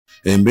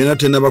Embeera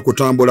tenaba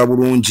kutambula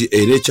bulungi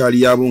era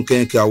ekyali ya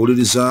bunkenke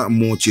awuliriza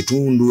mu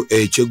kitundu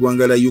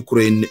eky'eggwanga lya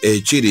Ukraine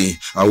ekiri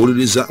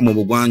awuliriza mu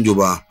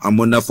bugwanjuba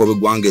amunafu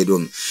obw'eggwanga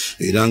eryo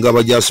era nga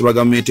abajaasi ba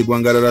gavumenti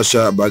eggwanga lya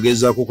Russia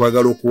bagezaako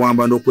kwagala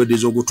okuwamba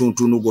n'okweddiza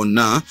ogutuntundu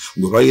gwonna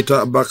gwe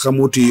bayita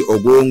bakamuti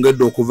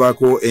ogwongedde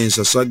okuvaako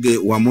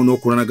ensasage wamu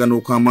n'okulanagana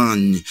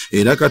okw'amaanyi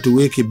era kati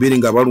wiiki bbiri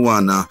nga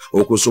balwana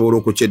okusobola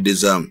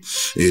okukyeddiza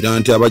era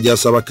nti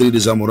abajaasi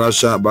abakkiririza mu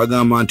Russia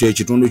bagamba nti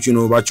ekitundu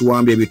kino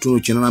bakiwambye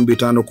ebitundu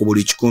 85 ku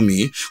buli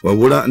 100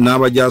 wabula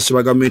n'abajaasi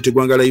ba gavumenti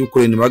eggwanga lya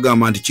Ukraine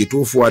bagamba nti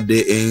kituufu wadde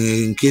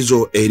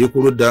enkizo eri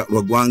ku ludda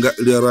lwa ggwanga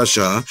lya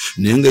Russia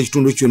naye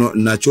ng'ekitundu kino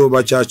nakyo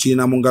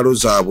bakyakirina mu ngalo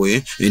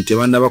zaabwe nti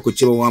bannaba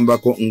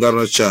kukibawambako nga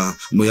Russia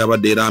mwe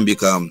yabadde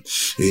erambika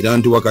era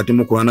nti wakati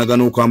mu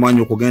kulanagana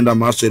okw'amaanyi okugenda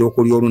maaso era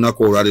okuli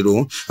olunaku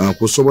olwaleero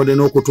kusobodde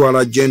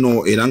n'okutwala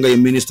General era nga ye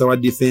minisita wa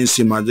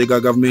defense magye ga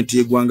gavumenti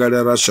y'eggwanga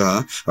lya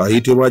Russia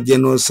ayitibwa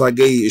General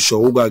Sergei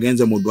Shoigu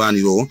agenze mu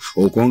ddwaniro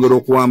okwongera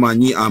okuwa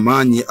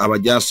amaanyi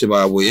abajaasi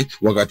baabwe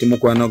wakati mu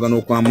kulanagana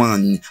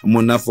okw'amaanyi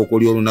munafu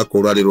okuli olunaku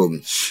olwaleero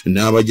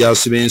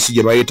n'abajaasi b'ensi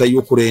gye bayita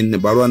Ukraine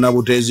balwana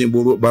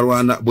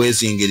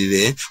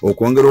bwezingirire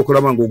okwongera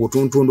okulaba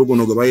ng'ogutuntundu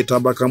guno gwe bayita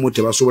bakamu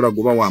tebasobola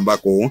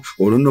gubawambako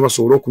olwo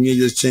basobola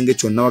okunyiiza ekisenge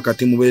kyonna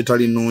wakati mu beera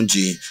etali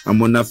nnungi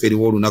munafu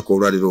eriwo olunaku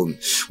olwaleero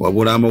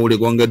wabula amawulire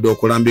gongedde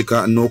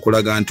okulambika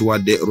n'okulaga nti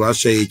wadde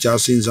Russia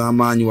ekyasinza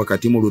amaanyi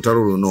wakati mu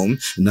lutalo luno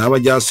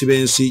n'abajaasi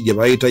b'ensi gye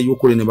bayita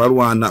Ukraine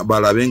balwana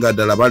balabe nga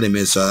ddala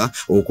balemesa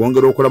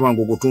okwongera okulaba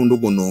ng'ogutundu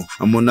guno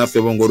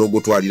munafu bongera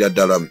ogutwalira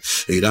ddala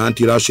era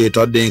nti Russia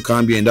etadde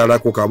enkambi endala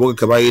ku kabuga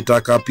ke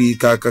bayita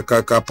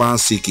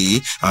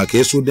Kapansiki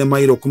akeesudde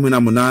mayiro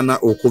 18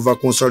 okuva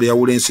ku nsalo ya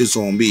Ulensi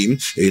zombi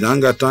era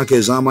nga tanka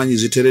ez'amaanyi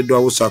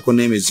ziteereddwawo ssaako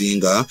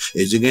n'emizinga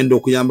ezigenda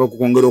okuyamba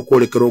okwongera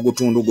okwolekera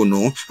ogutundu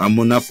guno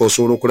munafu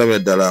osobola okulabira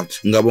ddala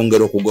nga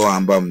bongera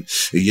okugawamba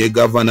ye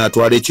gavana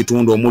atwala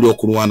ekitundu omuli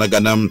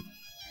okulwanagana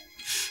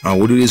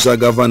awuliriza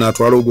gavana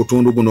atwala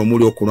ogutundu guno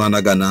omuli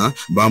okulwanagana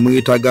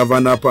bamuyita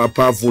gavana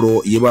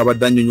Pavulo ye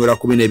bw'abadde annyonnyola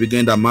ku bino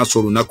ebigenda maaso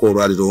olunaku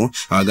olwaleero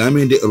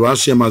agambye nti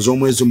Russia emaze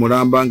omwezi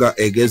mulamba nga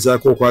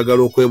egezaako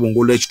okwagala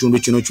okwebungulula ekitundu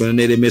kino kyonna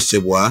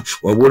n'eremesebwa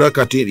wabula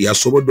kati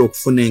yasobodde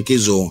okufuna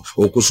enkizo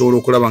okusobola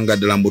okulaba nga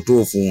ddala mu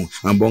butuufu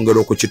bongera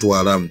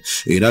okukitwala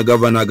era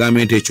gavana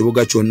agambye nti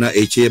ekibuga kyonna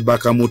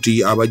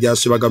eky'Bakamuti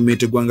abajaasi ba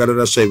gavumenti eggwanga lya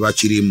Russia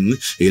bakirimu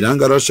era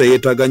nga Russia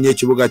yeetaaga nnyo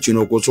ekibuga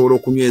kino okusobola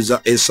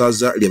okunyweza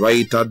essaza lye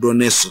bayita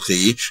Donetsk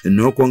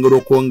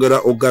n'okwongera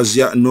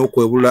ogazya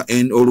n'okwebula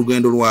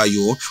olugendo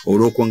lwayo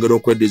olw'okwongera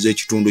okweddiza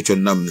ekitundu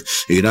kyonna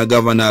era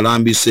gavana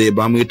alambise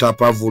bamuyita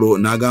Pavulo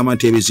n'agamba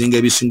nti ebizinga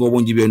ebisinga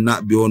obungi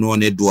byonna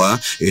byonooneddwa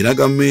era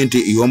gavumenti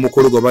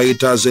y'omukulu gwe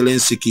bayita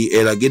Zelensky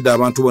eragidde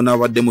abantu bonna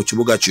abadde mu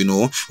kibuga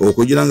kino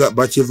okugira nga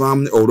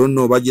bakivaamu olwo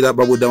nno bagira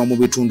babuddamu mu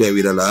bitundu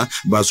ebirala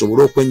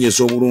basobole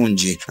okwenyweza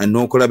obulungi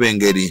n'okulaba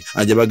engeri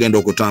gye bagenda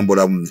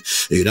okutambulamu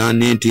era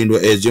n'entindo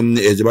ezimu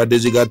ezibadde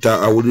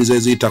zigatta awuliriza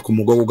eziyita ku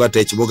mugogo gata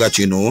ekibuga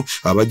kino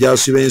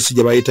abajaasi b'ensi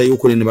gye bayita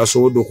Ukraine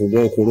basobodde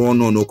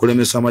okulwonoona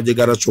okulemesa amagye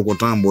ga Russia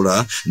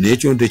okutambula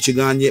n'ekyo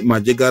tekiganye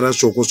magye ga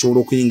Russia okusobola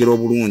okuyingira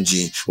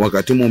obulungi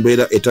wakati mu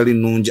mbeera etali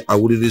nnungi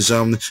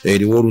awuliriza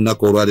eriwo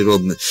olunaku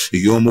olwaleero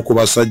y'omu ku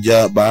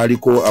basajja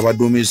baaliko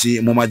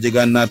abaduumizi mu magye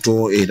ga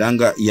NATO era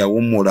nga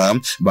yawummula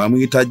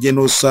bamuyita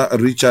General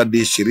Richard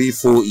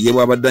Shirifu ye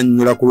bw'abadde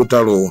annyonnyola ku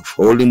lutalo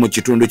oluli mu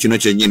kitundu kino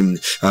kyennyini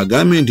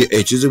agambye nti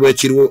ekizibu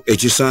ekiriwo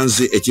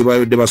ekisanze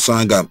ekibayodde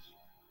basanga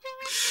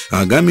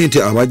agambye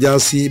nti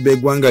abajaasi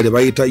b'eggwanga lye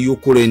bayita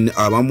Ukraine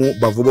abamu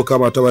bavubuka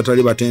bato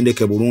abatali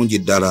batendeke bulungi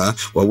ddala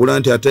wabula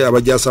nti ate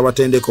abajaasi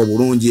abatendeke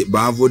obulungi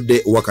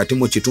baavudde wakati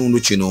mu kitundu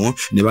kino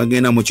ne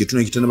bagenda mu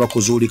kitundu ekitannaba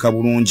kuzuulika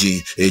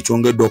bulungi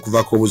ekyongedde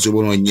okuvaako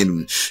obuzibu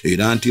lwennyini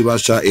era nti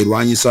Russia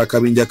erwanyisa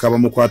akabinja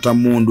kabamukwata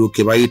mmundu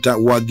ke bayita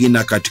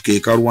Wagina kati ke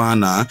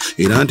kalwana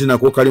era nti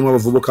nako kalimu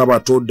abavubuka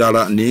bato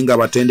ddala naye nga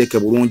batendeke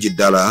bulungi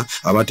ddala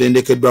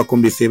abatendekeddwako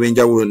mu bifo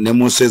eb'enjawulo ne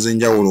mu nsi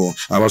ez'enjawulo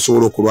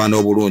abasobola okulwana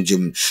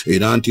obulungi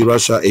era nti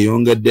Russia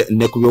eyongedde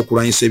ne ku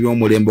byokulwanyisa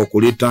eby'omulembe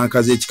okuli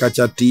tanka z'ekika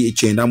kya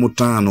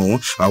T95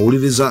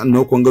 awuliriza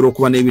n'okwongera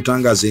okuba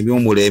n'ebitangaza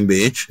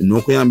eby'omulembe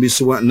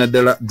n'okuyambisibwa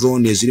naddala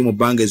drone eziri mu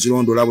bbanga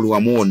ezirondoola buli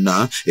wamu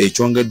wonna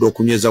ekyongedde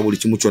okunyweza buli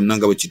kimu kyonna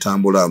nga bwe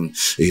kitambula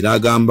era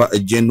agamba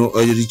General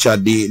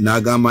Richard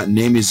n'agamba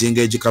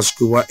n'emizinga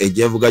egikasukibwa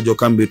egyevuga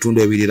gyokka mu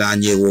bitundu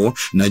ebiriraanyeewo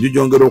nagyo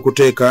gyongera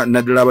okuteeka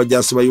naddala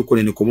abajaasi ba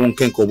Ukraine ku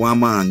bunkenke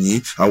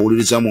obw'amaanyi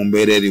awuliriza mu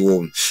mbeera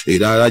eriwo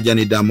era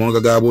alajanidde amawanga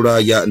ga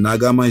Bulaaya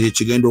n'agamba nti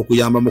kigenda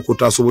okuyamba mu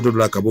kutaasa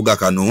obutodola akabuga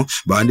kano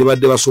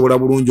bandibadde basobola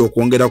bulungi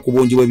okwongera ku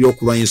bungi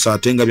bw'ebyokulwanyisa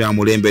ate nga bya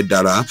mulembe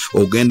ddala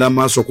ogenda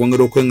maaso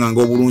okwongera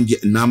okwenganga obulungi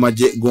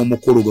n'amagye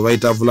g'omukulu gwe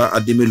bayita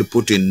Vladimir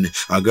Putin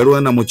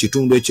agalwana mu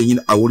kitundu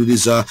ekyennyini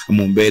awuliriza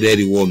mu mbeera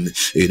eriwo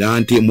era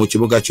nti mu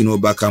kibuga kino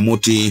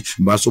Bakamuti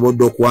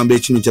basobodde okuwamba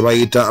ekintu kye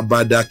bayita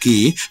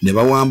Badaki ne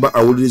bawamba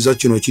awuliriza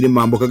kino kiri mu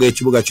mambuka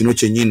g'ekibuga kino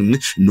kyennyini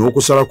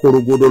n'okusalako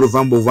oluguudo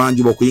oluva mu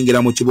buvanjuba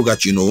okuyingira mu kibuga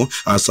kino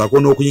asaako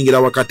n'okuyingira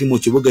wakati wakati mu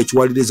kibuga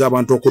ekiwaliriza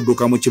abantu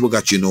okudduka mu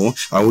kibuga kino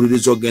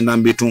awuliriza ogenda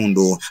mu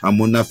bitundu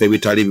munnaffe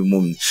ebitali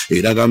bimu.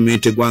 Era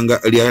gavumenti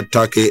eggwanga lya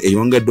Turkey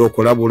eyongedde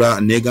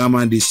okulabula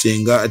n'egamba nti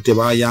singa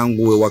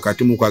tebayanguwe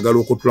wakati mu kwagala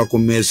okutula ku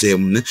mmeeza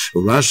emu,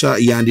 Russia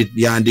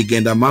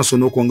yandigenda maaso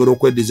n'okwongera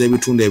okweddiza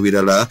ebitundu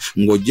ebirala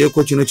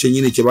ng'oggyeko kino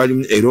kyennyini kye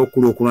bali era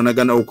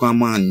okulwanagana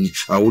okw'amaanyi.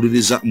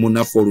 Awuliriza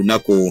munnaffe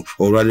olunaku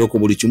olwaliro ku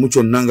buli kimu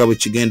kyonna nga bwe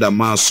kigenda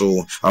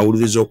maaso,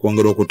 awuliriza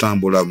okwongera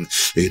okutambula.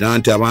 Era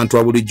nti abantu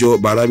abulijjo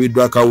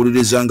balabiddwa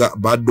akawuliriza nga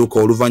badduka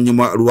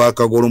oluvannyuma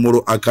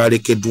lw'akagolomolo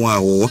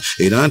akalekeddwawo.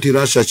 Era nti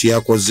Russia kye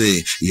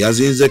yakoze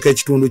yazinzeko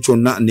ekitundu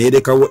kyonna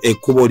n'erekawo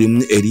ekkubo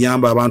limu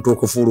eriyamba abantu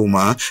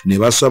okufuluma, ne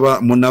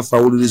basaba munnaffe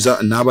awuliriza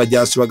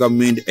n'abajaasi ba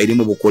gavumenti eri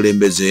mu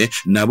bukulembeze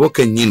nabo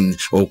kennyini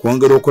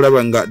okwongera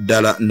okulaba nga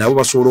ddala nabo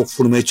basobola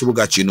okufuluma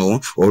ekibuga kino,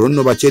 olwo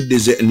nno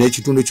bakyeddize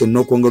n'ekitundu kyonna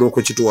okwongera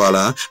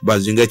okukitwala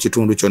bazinga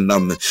ekitundu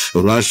kyonna.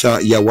 Russia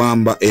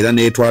yawamba era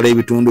n'etwala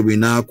ebitundu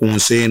bina ku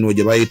nsi eno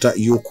gye bayita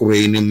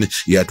Ukraine.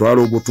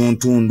 Yatwala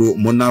ogutuntundu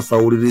munnaffe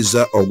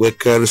awuliriza ogw'e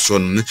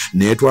Kherson,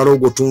 n'etwala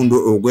ogutundu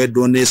ogw'e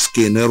Donetsk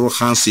ne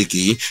Luhansk,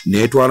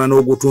 n'etwala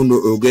n'ogutundu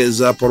ogw'e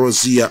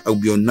Zaporozhia,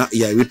 byonna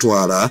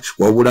yabitwala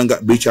wabula nga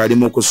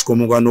bikyalimu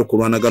okusikomogana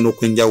n'okulwanagana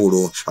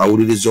okw'enjawulo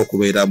awuliriza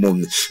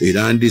okubeeramu.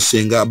 Era ndi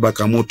singa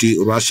Bakamuti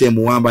Russia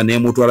emuwamba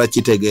n'emutwala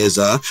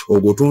kitegeeza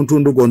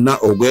ogutuntundu gwonna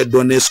ogw'e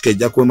Donetsk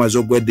ejja kwemaze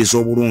ogweddiza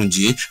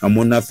obulungi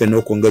munnaffe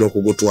n'okwongera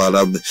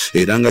okugutwala.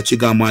 Era nga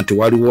kigamba nti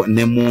waliwo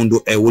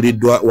n'emmundu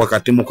ewuliddwa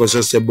wakati mu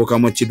kozesebbuka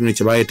mu kitundu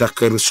kye bayita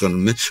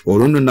Kherson,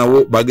 olwo nno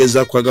nawo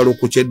bageza kwagala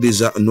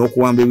okukyeddiza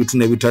n'okuwamba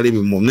ebitundu ebitali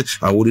bimu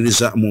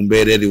awuliriza mu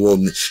mbeera eriwo.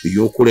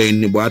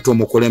 Ukraine bw'ati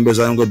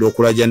omukulembeze ayongedde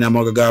okulajjana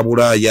amawanga ga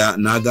Bulaaya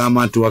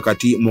n'agamba nti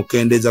wakati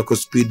mukendeeza ku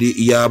sipiidi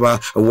y'aba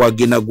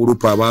Wagner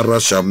Group aba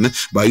Russia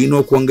balina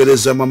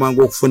okwongereza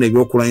amangu okufuna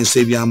ebyokulwanyisa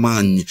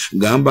eby'amaanyi,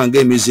 gamba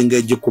ng'emizinga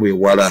egikuba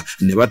ewala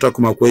ne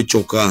batakoma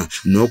kwekyokka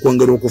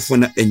n'okwongera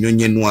okufuna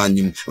ennyonyi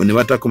ennwanyi, ne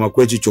batakoma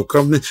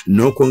kwekikyokka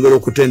n'okwongera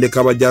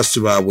okutendeka abajaasi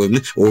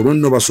baabwe olwo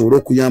nno basobole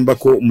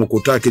okuyambako mu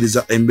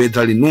kutaakiriza embeera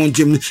etali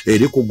nnungi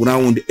eri ku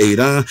ground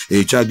era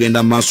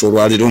ekyagenda maaso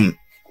olwaliro.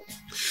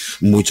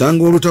 Mu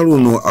kyanga olutalo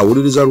luno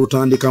awuliriza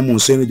lutandika mu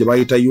nsi eno gye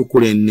bayita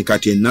Ukraine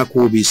kati ennaku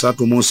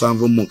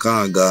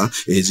 376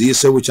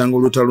 eziyise bukyanga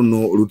olutalo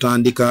luno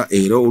lutandika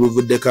era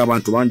oluvuddeko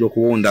abantu bangi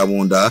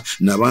okuwundabunda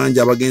nabangi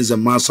abagenze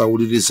mu maaso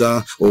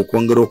awuliriza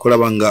okwongera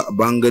okulaba nga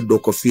bangedde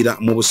okufiira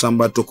mu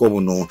busambattuko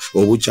buno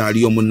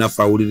obukyaliyo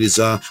munnaffe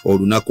awuliriza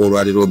olunaku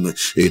olwaliro.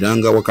 Era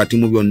nga wakati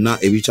mu byonna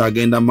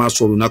ebikyagenda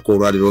maaso olunaku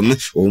olwaliro,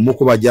 omu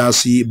ku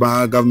bajaasi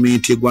ba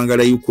gavumenti eggwanga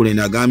lya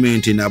Ukraine agambye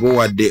nti nabo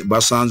wadde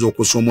basanze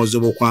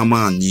okusoomozebwa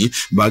okw'amaanyi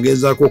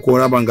bagezaako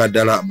okulaba nga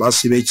ddala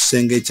basiba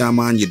ekisenge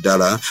eky'amaanyi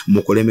ddala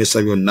mu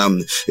kulemesa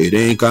byonna. Era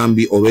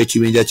enkambi oba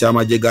ekibinja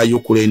ky'amagye ga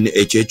Ukraine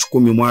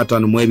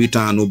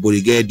eky'155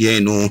 brigade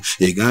eno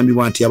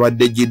egambibwa nti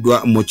yabadde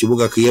ejjiddwa mu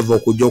kibuga Kiev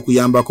okujja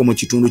okuyambako mu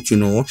kitundu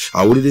kino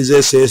awuliriza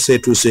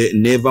eseeseetuse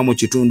n'eva mu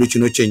kitundu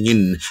kino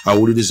kyennyini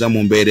awuliriza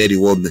mu mbeera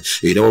eriwo.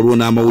 Era waliwo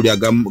n'amawulire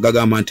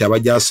gagamba nti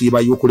abajaasi ba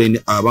Ukraine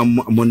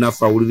abamu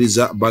munnaffe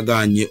awuliriza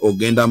baganye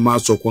ogenda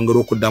maaso okwongera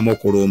okuddamu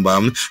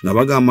okulumba nga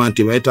bagamba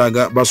nti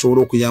beetaaga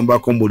basobola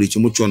okuyambako mu buli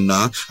kimu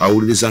kyonna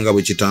awuliriza nga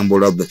bwe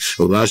kitambula.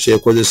 Russia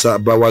ekozesa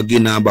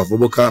bawagina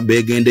bavubuka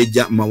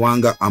begendejja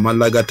mawanga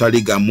amalala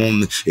gatali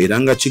gamu era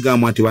nga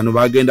kigamba nti bano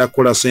bagenda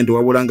kukola ssente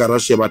wabula nga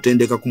Russia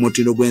batendeka ku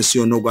mutindo gw'ensi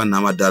yonna ogwa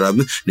nnamaddala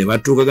ne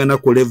batuukagana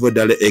ku level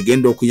ddala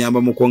egenda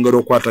okuyamba mu kwongera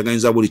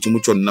okwataganyiza buli kimu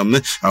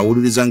kyonna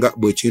awuliriza nga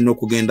bwe kirina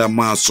okugenda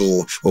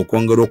maaso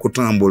okwongera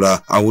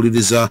okutambula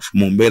awuliriza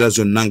mu mbeera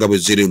zonna nga bwe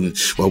ziri.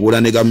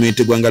 Wabula ne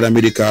gavumenti eggwanga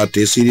l'Amerika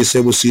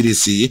tesiirise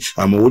busirisi.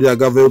 Amawulire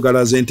agavayo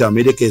galaze nti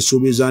Amerika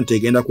esuubiza nti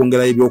egenda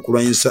kwongerayo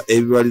ebyokulwanyisa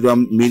ebibalirwa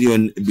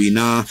 $4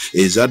 billion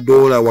eza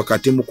dola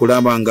wakati mu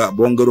kulaba nga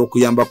bongera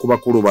okuyamba ku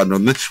bakulu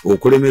bano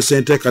okulemesa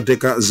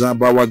enteekateeka za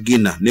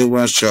bawagina ne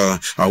Russia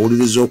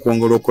awuliriza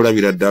okwongera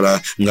okulabira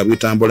ddala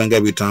nga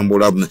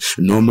bitambula.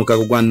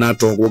 N'omukago gwa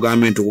NATO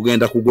gugambye nti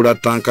kugenda kugula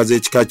tanka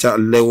z'ekika kya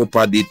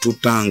Leopard 2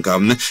 tanka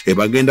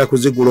ebagenda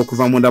kuzigula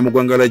okuva munda mu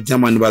ggwanga lya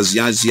Germany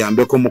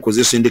baziyambeko mu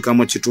kuzisindika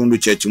mu kitundu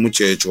kyekimu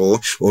kyekyo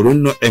olwo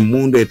nno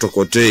emmundu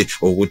etokote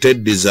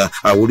obuteddiza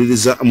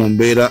awuliriza mu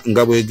mbeera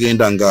nga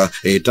bwegenda nga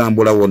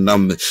etambula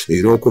wonna.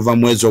 Era okuva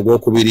mwezi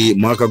ogwokubiri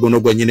mwaka guno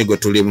gwennyini gwe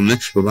tulimu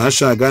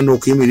Russia agaana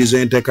okuyimiriza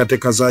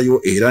enteekateeka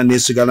zaayo era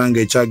n'esigala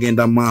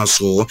ng'ekyagenda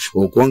maaso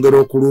okwongera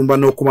okulumba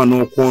n'okuba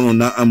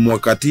n'okwonona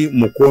wakati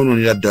mu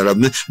kwononera ddala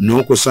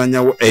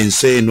n'okusaanyawo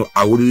ensi eno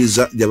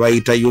awuliriza gye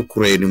bayita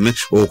Ukraine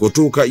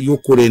okutuuka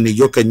Ukraine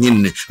yo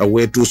kennyini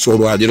weetuuse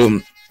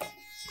olwaliro.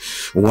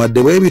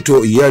 wadde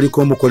bwebito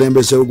yaliko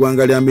omukulembeze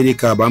w'eggwanga lya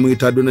Amerika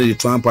bamuyita Donald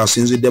Trump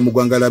asinzidde mu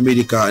ggwanga lya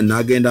Amerika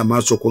n'agenda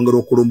maaso okwongera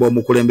okulumba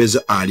omukulembeze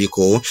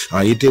aliko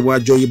ayitibwa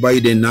Joe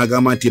Biden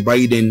n'agamba nti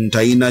Biden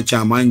talina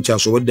kyamaanyi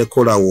kyasobodde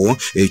kukolawo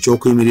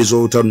eky'okuyimiriza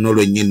olutalo luno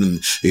lwennyini.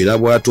 Era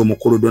bw'atyo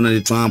omukulu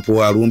Donald Trump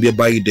alumbye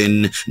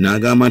Biden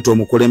n'agamba nti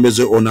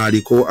omukulembeze ono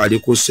ali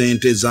ku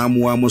ssente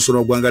z'amuwa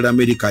musolo ggwanga lya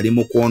Amerika ali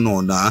mu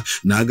kwonoona.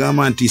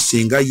 N'agamba nti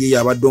singa ye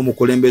yabadde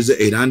omukulembeze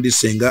era ndi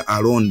singa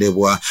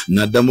alondebwa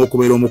n'addamu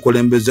okubeera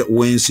omukulembeze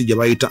w'ensi gye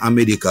bayita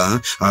Amerika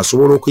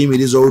asobola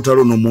okuyimiriza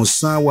olutalo luno mu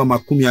ssaawa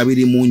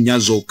 24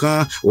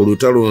 zokka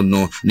olutalo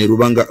luno ne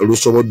lubanga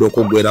lusobodde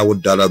okuggwerawo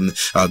ddala.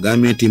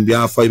 Agambye nti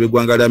byafaayo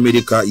by'eggwanga lya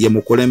Amerika ye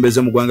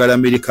mukulembeze mu ggwanga lya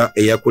Amerika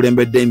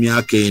eyakulembedde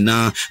emyaka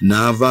 4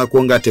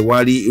 n'avaako nga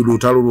tewali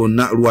lutalo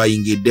lwonna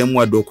lwayingiddemu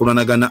wadde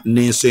okulwanagana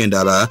n'ensi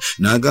endala.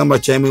 N'agamba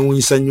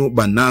kyamwewuunyisa nnyo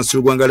bannansi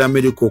b'eggwanga lya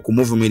Amerika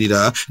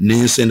okumuvumirira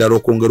n'ensi endala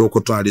okwongera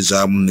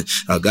okutwalizaamu.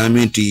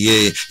 Agambye nti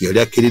ye yali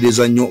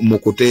akkiririza nnyo mu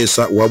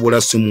kuteesa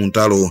wabula si mu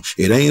ntalo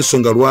era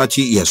ensonga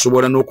lwaki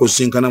yasobola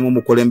n'okusinkanamu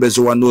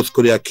omukulembeze wa North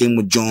Korea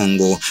Kim Jong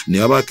ne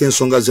babaako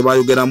ensonga ze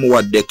baayogeramu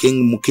wadde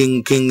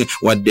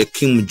wadde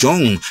Kim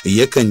Jong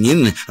ye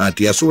kennyini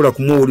ati yasobola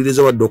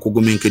kumuwuliriza wadde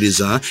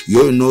okugumiikiriza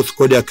yoyo North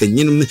Korea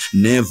kennyini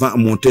neva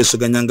mu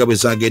nteeseganya nga bwe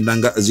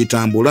zagendanga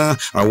zitambula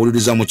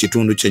awuliriza mu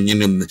kitundu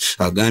kyennyini.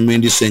 Agambye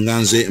ndi senga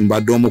nze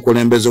mbadde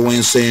omukulembeze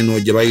w'ensi eno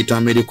gye bayita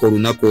Amerika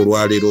olunaku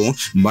olwaleero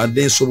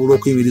mbadde nsobola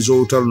okuyimiriza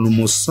olutalo luno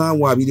mu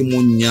ssaawa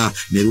 24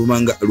 ne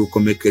lubanga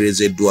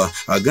lukomekerezeddwa.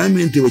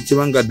 Agambye nti bwe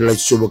kibanga ddala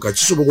kisoboka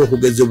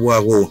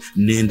okugezebwaho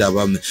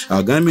n'endaba.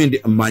 Agambye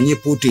nti manyi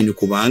Putin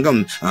kubanga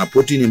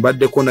Putin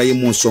mbaddeko naye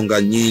mu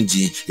nsonga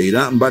nnyingi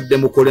era mbadde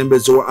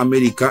mukulembeze wa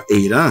Amerika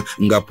era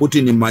nga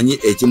Putin manyi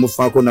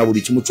ekimufaako na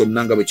buli kimu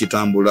kyonna nga bwe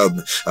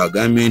kitambula.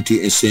 Agambye nti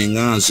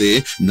ensenga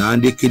nze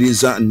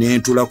nandikiriza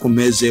n'entula ku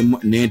mmeeza emu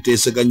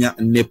n'enteeseganya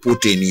ne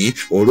Putin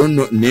olwo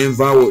nno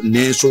nenvaawo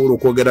n'ensobola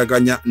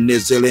okwogeraganya ne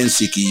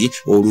Zelensky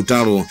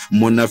olutalo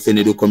munnaffe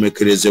ne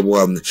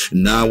lukomekerezebwa.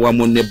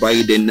 N'awamu ne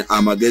Biden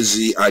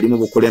amagezi ali mu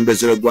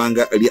bukulembeze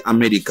bw'eggwanga lya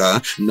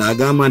Amerika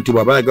n'agamba nti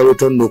bw'aba ayagala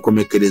olutalo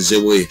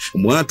lukomekerezebwe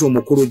mwatu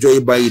omukulu Joe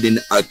Biden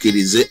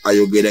akkirize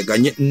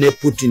ayogeraganye ne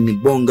Putin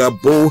bonga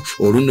bo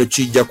olwo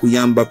kijja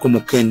kuyambako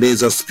mu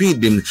kendeeza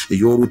speed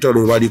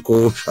ey'olutalo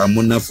lwaliko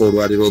munnaffe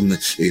olwaleero.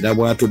 Era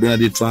bw'atyo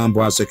Donald Trump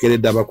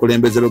asekeredde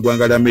abakulembeze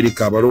b'eggwanga lya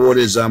Amerika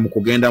abalowoleza mu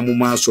kugenda mu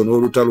maaso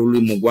n'olutalo luli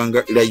mu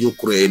ggwanga lya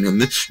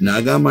Ukraine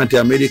n'agamba nti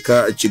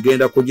Amerika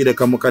kigenda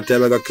kugireka mu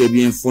katyabaga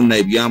k'ebyenfuna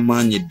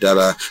eby'amaanyi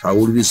ddala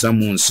awuliriza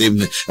mu nsi.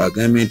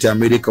 Agambye nti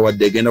Amerika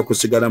wadde egenda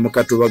kusigala mu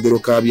katubagiro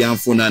ka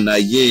byanfuna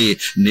naye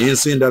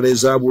n'ensi endala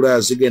eza Bulaya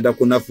zigenda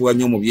kunafuwa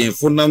nnyo mu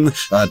byenfuna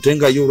ate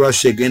nga yo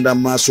Russia egenda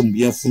mu maaso mu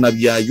byenfuna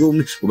byayo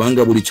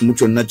kubanga buli kimu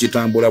kyonna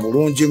kitambula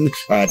bulungi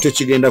ate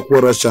kigenda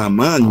kuwa Russia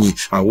amaanyi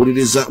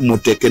awuliriza mu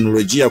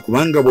tekinologiya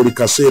kubanga buli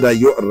kaseera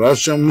yo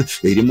Russia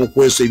eri mu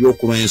kwesa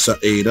ebyokulwanyisa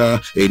era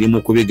eri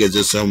mu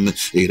kubigezesa.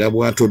 Era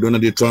bw'atyo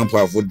Donald Trump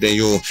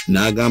avuddeyo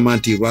n'agamba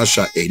nti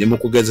Russia eri mu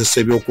kugezesa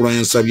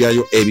ebyokulwanyisa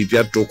byayo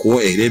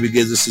ebipyattuku era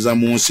ebigezeseza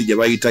mu nsi gye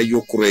bayita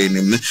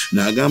Ukraine.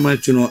 N'agamba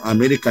nti kino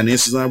Amerika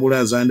n'ensi za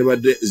Bulaya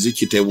zandibadde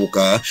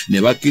zikitebuka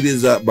ne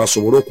bakkiriza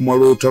basobole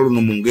okumala olutalo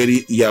luno mu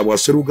ngeri ya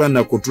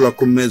bwaseruganda kutula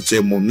ku mmeeza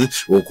emu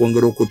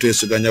okwongera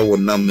okuteeseganya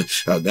wonna.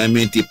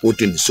 Agambye nti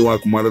Putin si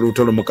wakumala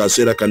olutalo mu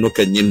kaseera kano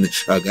kennyini.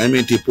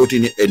 Agambye nti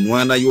Putin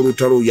enwana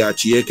y'olutalo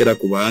yakiyeekera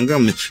kubanga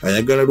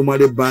ayagala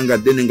lumala ebbanga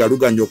ddene nga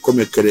luganya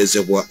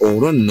okukomekerezebwa.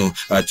 Olwo nno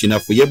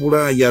kinafuye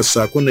Bulaaya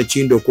ssaako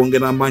nekindi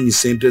okwongera amaanyi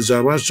ssente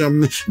za Russia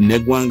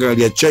n'eggwanga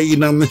lya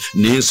China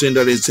n'ensi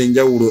endala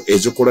ez'enjawulo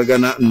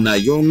ezikolagana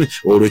nayo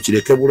olwo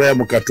kireke Bulaaya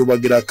mu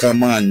katubagira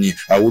k'amaanyi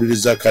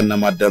awuliriza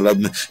kannamaddala.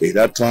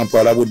 Era Trump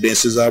alabudde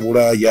ensi za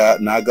Bulaaya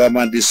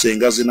n'agamba nti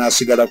senga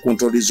zinaasigala ku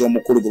ntoli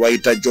z'omukulu gwe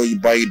bayita Joe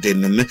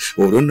Biden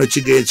olwo nno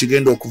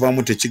kigenda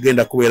okuvaamu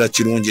tekigenda kubeera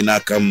kirungi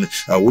n'akamu.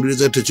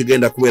 Awuliriza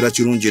tekigenda kubeera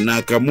kirungi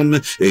n'akamu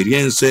eri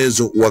ensi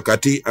ezo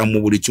wakati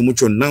mu buli kimu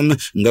kyonna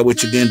nga bwe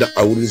kigenda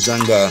awuliriza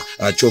nga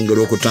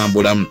akyongera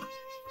okutambula.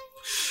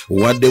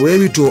 Wadde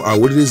bwebito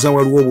awuliriza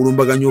waliwo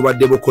obulumbaganyi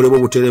obadde bukolebwa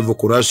obutereevu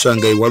ku Russia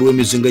nga waliwo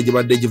emizinga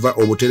egibadde giva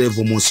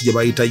obutereevu mu nsi gye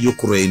bayita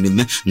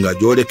Ukraine nga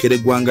gyolekera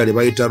eggwanga lye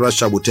bayita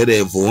Russia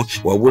butereevu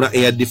wabula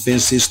air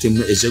defense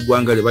system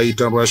ez'eggwanga lye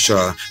bayita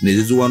Russia ne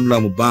ziziwanula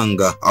mu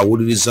bbanga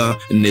awuliriza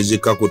ne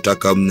zikka ku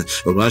ttaka.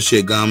 Russia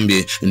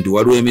egambye nti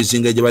waliwo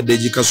emizinga egibadde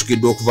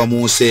gikasukiddwa okuva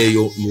mu nsi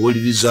eyo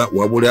awuliriza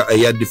wabula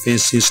air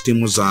defense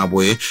system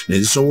zaabwe ne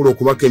zisobola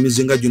okubaka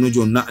emizinga gino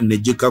gyonna ne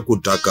gikka ku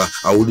ttaka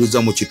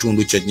awuliriza mu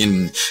kitundu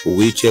kyennyini.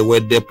 Wiiki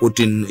ewedde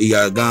Putin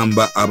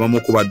yagamba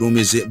abamu ku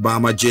baduumizi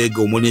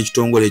b'amajeege omuli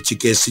ekitongole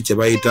ekikeesi kye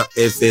bayita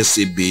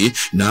FSB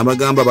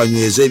n'abagamba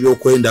banyweze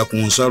ebyokwenda ku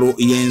nsalo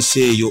y'ensi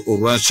eyo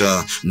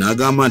Russia.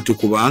 N'agamba nti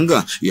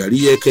kubanga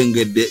yali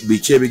yeekengedde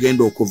biki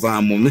ebigenda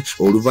okuvaamu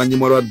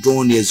oluvannyuma lwa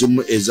drone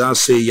ezimu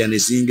ezaaseeya ne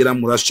ziyingira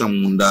mu Russia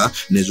munda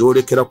ne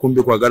zoolekera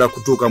kumbi kwagala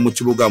kutuuka mu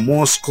kibuga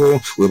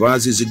Moscow we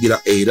baazizigira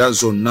era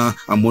zonna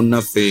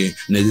munnaffe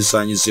ne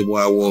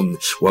zisaanyizibwawo.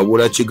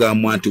 Wabula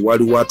kigambwa nti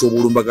waliwo ate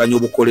obulumbaganyi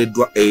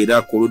obukoleddwa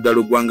era ku ludda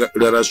lw'eggwanga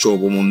lya Russia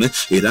obumu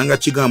era nga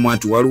kigamba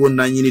nti waliwo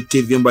nannyini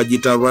TV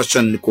mbagiyita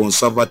Russian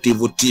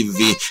Conservative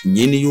TV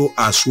nnyiniyo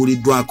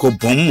asuuliddwako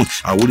bomu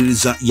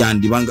awuliriza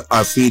yandibanga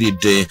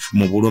afiiridde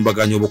mu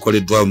bulumbaganyi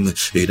obukoleddwa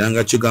era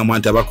nga kigamba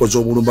nti abakozi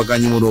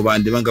obulumbaganyi buno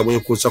bandibanga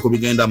bwekuusa ku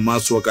bigenda mu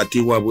maaso wakati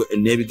waabwe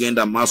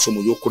n'ebigenda mu maaso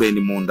mu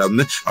Ukraine munda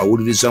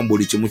awuliriza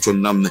buli kimu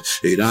kyonna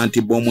era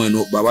nti bomu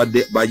eno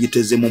babadde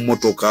bagiteze mu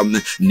mmotoka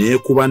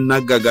neekuba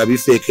naggaga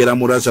bifeekera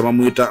mu Russia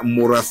bamuyita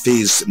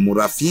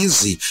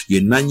Murafizi ye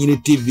nannyini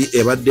TV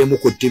ebaddemu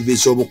ku TV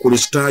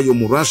z'obukristaayo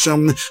mu Russia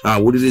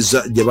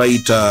awuliriza gye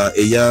bayita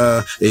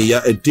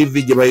eya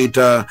TV gye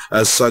bayita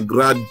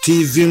Sagrad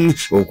TV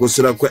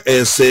okusira kwa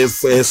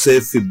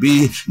SFB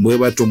bwe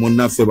bato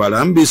munnaffe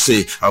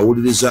balambise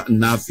awuliriza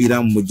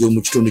n'afiira mu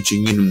kitundu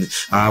kinnyini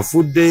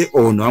afudde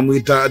ono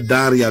amuyita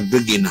Daria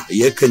Dugina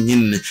ye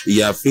kennyini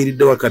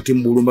yafiiridde wakati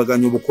mu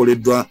bulumbaganyi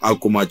obukoleddwa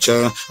ku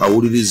makya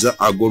awuliriza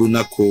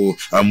ag'olunaku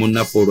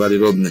munnaffe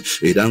olwaleero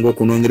era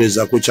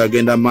ng'okunoonyereza ku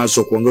kyagenda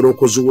maaso okwongera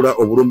okuzuula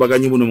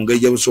obulumbaganyi buno mu ngeri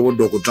gye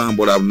busobodde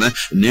okutambula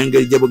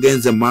n'engeri gye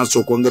bugenze maaso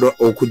okwongera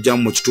okujja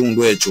mu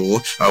kitundu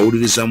ekyo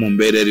awuliriza mu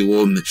mbeera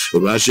eriwo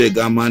Russia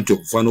egamba nti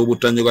okufa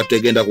n'obutanyuka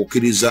tegenda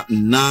kukkiriza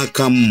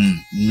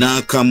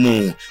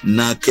n'akamu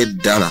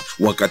n'akeddala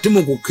wakati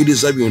mu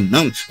kukkiriza byonna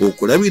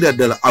okulabira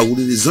ddala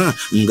awuliriza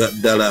nga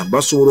ddala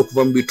basobola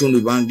okuva mu bitundu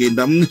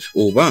bangendamu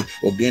oba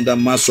ogenda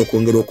mu maaso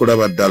okwongera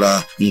okulaba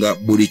ddala nga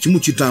buli kimu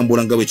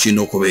kitambula nga bwe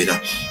kirina okubeera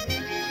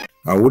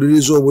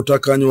awuliriza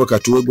obutakkaanya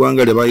wakati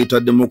w'eggwanga lye bayita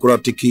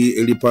Democratic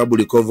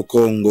Republic of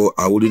Congo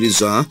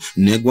awuliriza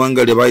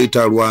n'eggwanga lye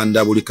bayita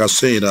Rwanda buli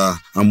kaseera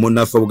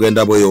munnaffe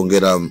bugenda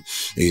bweyongera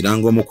era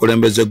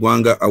ng'omukulembeze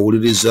eggwanga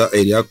awuliriza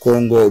erya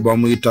Congo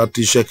bamuyita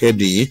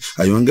Tshisekedi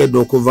ayongedde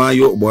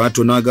okuvaayo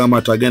bw'atyo n'agamba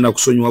nti agenda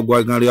kusonyiwa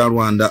ggwanga lya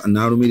Rwanda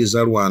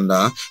n'alumiriza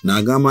Rwanda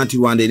n'agamba nti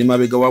Rwanda eri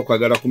mabega wa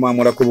kwagala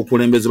kumaamulako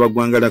obukulembeze bwa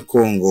ggwanga lya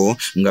Congo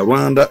nga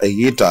Rwanda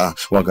eyita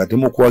wakati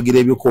mu kuwagira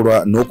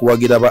ebikolwa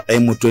n'okuwagira ba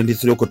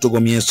M23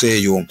 okutugomyesa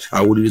eyo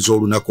awuliriza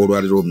olunaku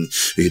olwaleero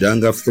era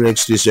nga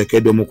Felix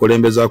Tshisekedi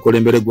omukulembeze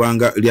akulembera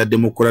eggwanga lya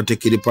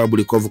Democratic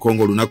Republic of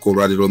Congo olunaku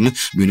olwaleero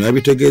bino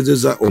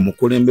yabitegeezezza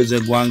omukulembeze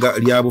eggwanga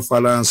lya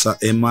Bufalansa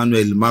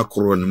Emmanuel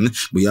Macron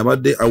bwe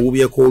yabadde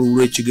awubyeko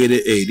olulwo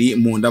ekigere eri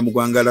munda mu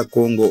ggwanga lya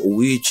Congo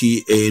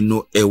wiiki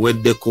eno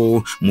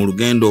eweddeko mu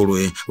lugendo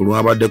lwe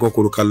lwabaddeko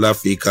ku lukalu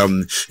Afrika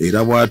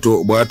era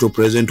bw'atyo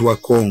President wa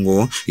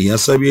Congo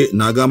yasabye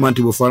n'agamba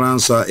nti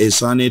Bufalansa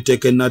esaana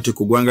eteeka ennati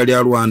ku ggwanga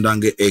lya Rwanda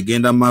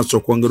egenda maaso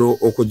okwongera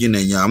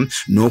okuginenya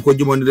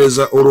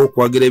n'okugibonereza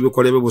olw'okwagira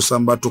ebikolwa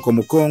by'obusambatuko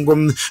mu Congo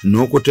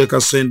n'okuteeka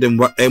ssente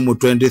mu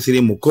M23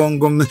 mu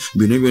Congo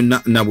bino byonna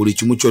na buli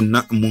kimu kyonna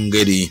mu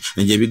ngeri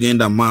gye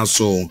bigenda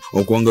maaso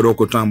okwongera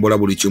okutambula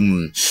buli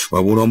kimu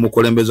wabula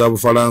omukulembeze wa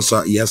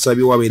Bufalansa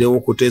yasabye wabeerewo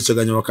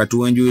okuteeseganya wakati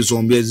w'enjuyi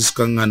zombi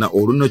ezisikaŋŋana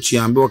oluno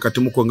kiyambe wakati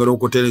mu kwongera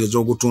okutereeza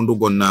ogutundu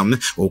gwonna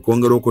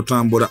okwongera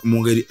okutambula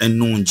mu ngeri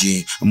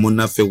ennungi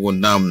munnaffe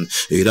wonna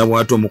era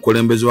bw'atyo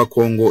omukulembeze wa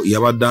Congo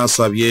yabadde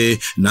asabye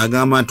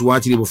n'agamba nti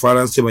waakiri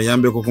Bufalansa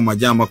bayambeko ku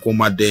magye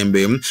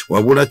amakuumaddembe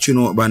wabula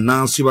kino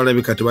bannansi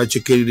balabika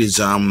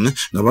tebakikkiririza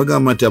nga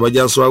bagamba nti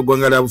abajaasi ba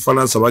ggwanga lya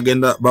Bufalansa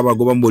bagenda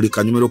babagoba mu buli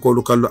kanyumiro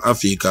k'olukalu lwa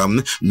Afrika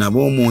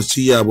nabo mu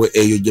nsi yaabwe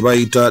eyo gye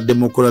bayita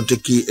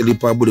Democratic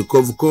Republic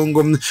of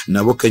Congo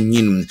nabo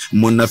kennyini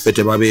munnaffe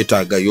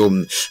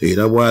tebabeetaagayo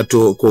era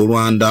bw'atyo ku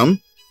Rwanda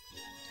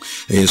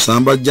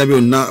esambajja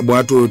byonna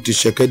bw'atyo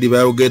Tshisekedi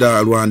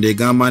bayogera Rwanda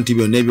egamba nti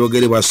byonna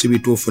ebyogerebwa si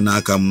bituufu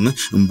n'akamu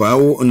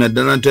mpaawo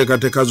naddala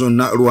nteekateeka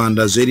zonna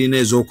Rwanda zerina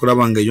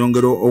ez'okulaba nga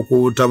eyongera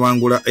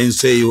okutabangula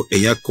ensi eyo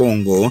eya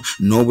Congo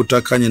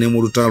n'obutakkanya ne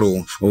mu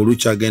lutalo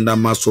olukyagenda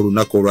maaso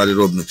olunaku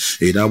olwaleero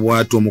era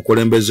bw'atyo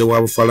omukulembeze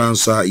wa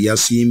Bufalansa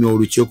yasiimye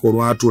olukiiko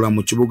olwatuula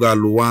mu kibuga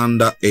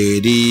Luanda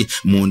eri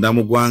munda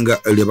mu ggwanga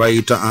lye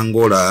bayita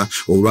Angola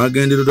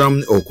olwagenderera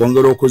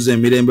okwongera okuzza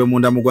emirembe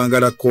munda mu ggwanga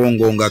lya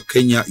Congo nga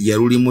Kenya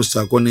yalulimu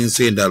ssaako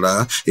n'ensi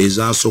endala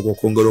ezasooka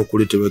okwongera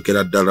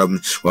okulitebekera ddala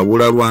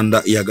wabula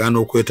Rwanda yagaana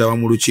okwetaba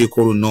mu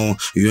lukiiko luno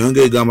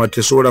yongera egamba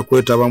tesobola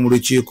kwetaba mu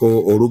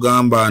lukiiko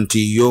olugamba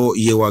nti yo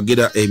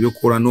yewagira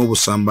ebyokukola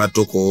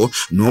n'obusambatuko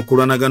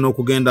n'okulwanagana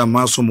okugenda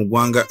maaso mu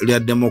ggwanga lya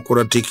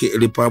Democratic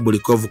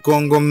Republic of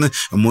Congo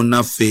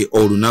munnaffe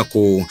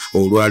olunaku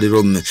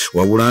olwaleero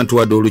wabula nti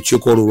wadde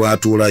olukiiko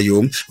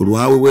olwatuulayo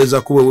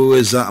lwaweweeza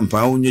kuweweeza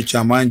mpaawo nnyo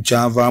kyamaanyi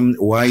kyava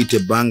waayita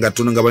ebbanga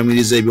ttono nga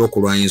bamiriza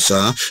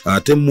ebyokulwanyisa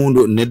ate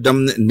emmundu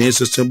neddamu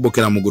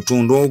neesesembukira mu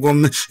gutundu ogwo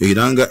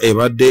era nga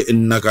ebadde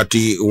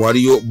nakati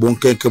waliyo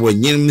bunkenke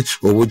bwennyini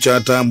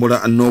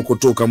obukyatambula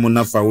n'okutuuka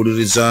munnaffe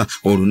awuliriza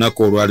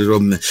olunaku olwaleero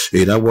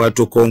era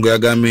bw'atyo Congo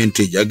yagambye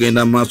nti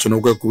yagenda maaso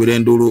n'okwekubira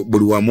enduulu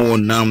buli wamu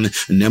wonna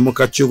ne mu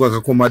kakiiko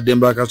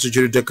akakuumaddembe aka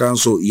Security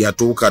Council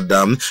yatuuka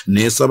dda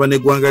n'esaba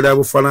n'eggwanga lya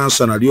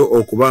Bufalansa nalyo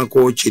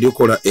okubaako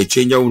kirikola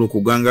ekyenjawulo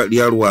ku ggwanga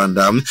lya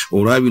Rwanda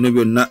olwa bino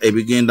byonna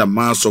ebigenda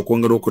maaso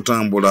okwongera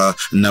okutambula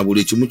na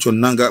buli kimu kyonna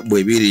byonna nga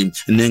bwe biri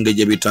n'engeri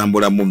gye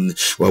bitambulamu.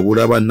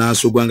 Wabula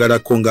bannansi ggwanga lya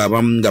Congo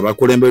abamu nga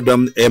bakulembeddwa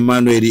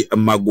Emmanuel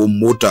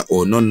Magumuta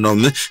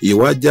Onono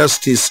Iwa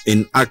Justice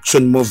in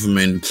Action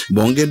Movement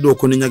bongedde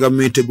okunenya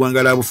gavumenti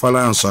eggwanga lya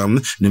Bufalansa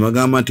ne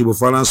bagamba nti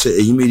Bufalansa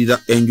eyimirira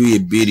enjuyi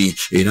ebbiri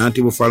era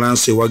nti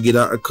Bufalansa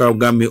ewagira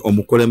Kagame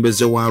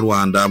omukulembeze wa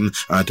Rwanda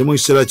ate mu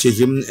kiseera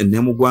kyekimu ne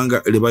mu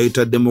ggwanga lye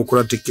bayita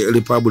Democratic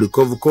Republic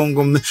of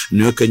Congo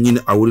niyo kennyini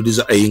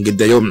awuliriza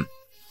eyingiddeyo.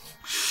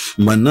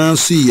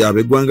 Manasi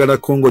ab'eggwanga lya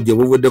Congo gye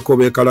buvuddeko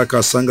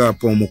beekalakasa nga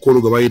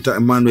omukulu gwe bayita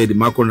Emmanuel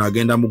Macron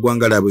agenda mu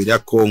ggwanga lyabwe erya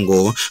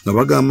Congo nga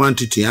bagamba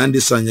nti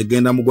teyandisaanye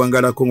genda mu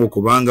ggwanga lya Congo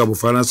kubanga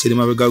Bufalansa eri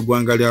mabega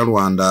ggwanga lya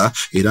Rwanda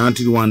era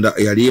nti Rwanda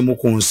yali emu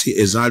ku nsi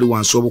ezaali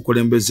wansi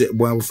obukulembeze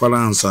bwa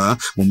Bufalansa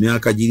mu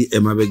myaka giri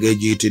emabega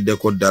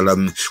egiyitiddeko ddala.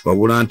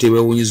 Wabula nti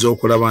beewunyiza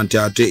okulaba nti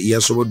ate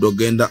yasobodde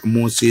okugenda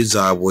mu nsi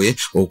zaabwe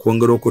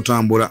okwongera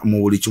okutambula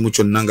mu buli kimu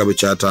kyonna nga bwe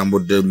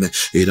kyatambudde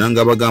era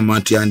nga bagamba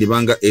nti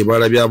yandibanga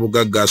ebala bya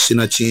bugagga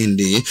sina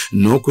kindi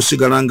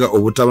n'okusigala nga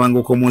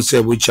obutabanguko mu nsi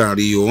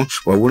ebukyaliyo.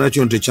 Wabula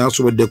kino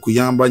tekyasobodde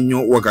kuyamba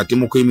nnyo wakati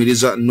mu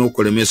kuyimiriza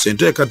n'okulemesa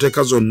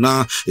enteekateeka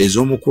zonna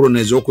ez'omukulu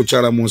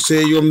n'ez'okukyala mu nsi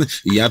eyo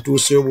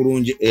yatuuseyo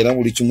bulungi era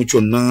buli kimu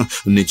kyonna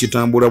ne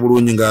kitambula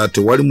bulungi nga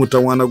tewali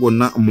mutawaana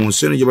gwonna mu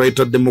nsi eno gye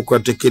bayita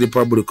Democratic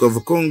Republic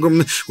of Congo.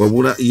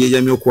 Wabula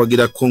yeeyamye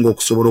okuwagira Congo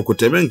okusobola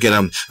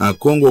okutebenkera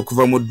Congo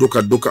okuva mu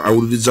dduka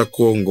awuliriza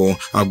Congo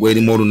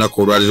agwerimu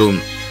olunaku olwaliro.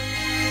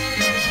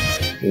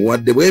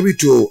 Wadde bwe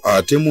bityo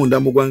ate munda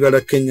mu ggwanga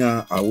lya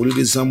Kenya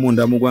awuliriza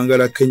munda mu ggwanga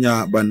lya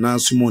Kenya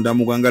bannansi munda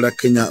mu ggwanga lya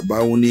Kenya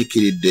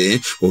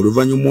bawuniikiridde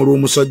oluvannyuma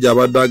olw'omusajja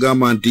abadde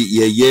agamba nti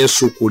ye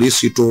Yesu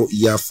Kristo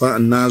yafa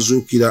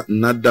n'azuukira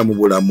n'adda mu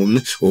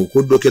bulamu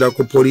okuddukira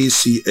ku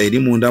poliisi eri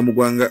munda mu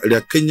ggwanga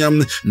lya Kenya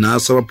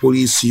n'asaba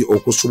poliisi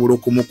okusobola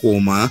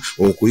okumukuuma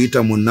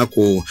okuyita mu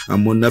nnaku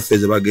munnaffe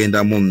ze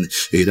bagendamu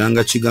era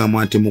nga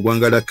kigamba nti mu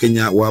ggwanga lya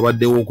Kenya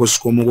wabaddewo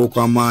okusika omugo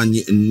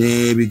kw'amaanyi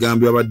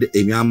n'ebigambo byabadde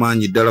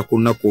eby'amaanyi ddala ku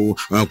lunaku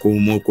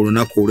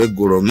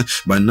olw'eggulo.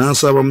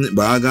 Bannansi abamu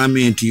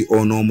bagambye nti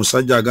ono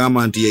omusajja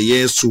agamba nti ye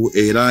Yesu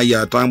era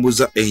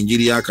yatambuza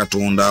enjiri ya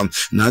Katonda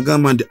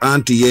n'agamba nti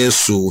anti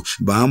Yesu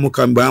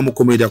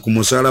bamukomerera ku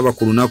musaalaba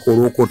ku lunaku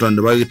olwokota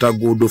ne bayita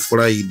Good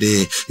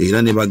Friday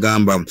era ne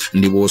bagamba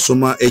ndi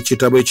bw'osoma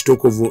ekitabo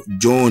ekitukuvu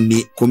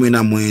John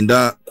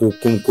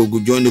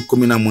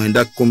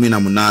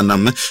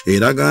 19:18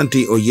 eraga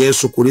nti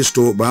Yesu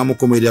Kristo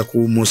bamukomerera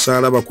ku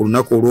musaalaba ku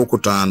lunaku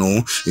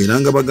olwokutaano era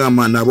nga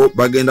bagamba nabo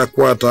bagenda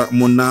kwata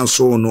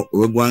munnansi ono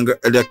w'eggwanga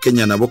lya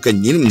Kenya nabo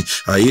kennyini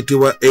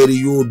ayitibwa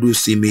Eliud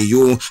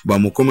Simiyu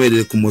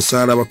bamukomerere ku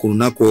musaalaba ku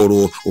lunaku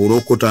olwo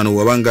olwokutaano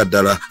wabanga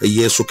ddala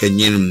Yesu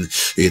kennyini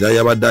era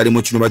yabadde ali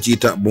mu kino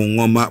bakiyita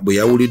Bungoma bwe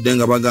yawulidde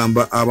nga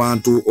bagamba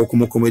abantu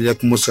okumukomerera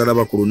ku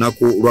musaalaba ku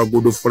lunaku lwa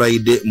Good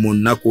Friday mu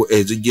nnaku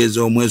ezijja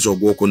ez'omwezi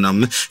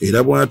ogwokuna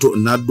era bw'atyo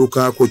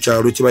n'adduka ku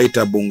kyalo kye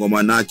bayita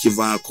Bungoma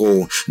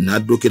n'akivaako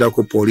n'addukira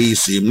ku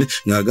poliisi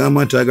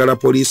ng'agamba nti ayagala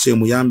poliisi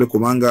emuyambe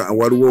kubanga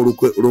waliwo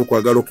olukwe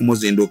olw'okwagala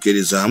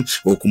okumuzinduukiriza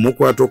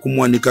okumukwata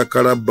okumuwanika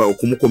kalabba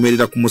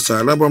okumukomerera ku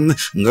musaalaba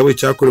nga bwe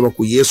kyakolebwa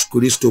ku Yesu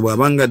Kristo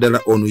bw'abanga ddala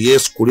ono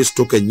Yesu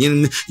Kristo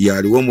kennyini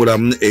yaliwo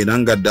mulamu era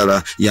nga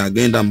ddala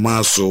yagenda mu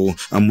maaso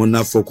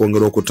munnaffe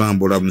okwongera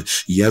okutambula.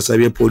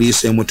 Yasabye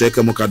poliisi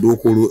emuteeke mu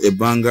kaduukulu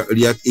ebbanga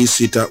lya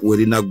Isita we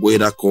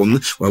linaggwerako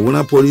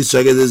wabula poliisi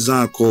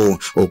yagezezaako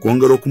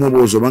okwongera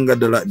okumubuuza obanga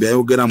ddala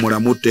byayogera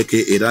mulamu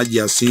tteke era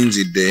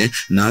gyasinzidde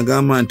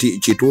n'agamba nti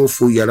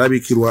kituufu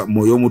yalabikirwa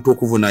mwoyo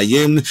omutukuvu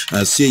naye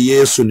si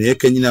Yesu naye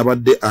kennyini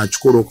abadde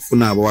akikola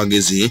okufuna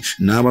abawagizi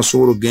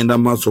n'abasobola okugenda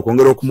mu maaso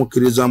okwongera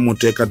okumukkiriza mu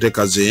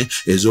nteekateeka ze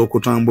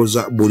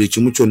ez'okutambuza buli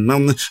kimu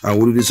kyonna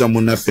awuliriza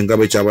munnaffe nga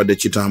bwe kyabadde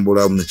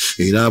kitambula.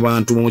 Era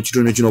abantu mu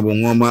kitundu kino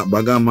Bungoma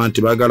bagamba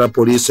nti baagala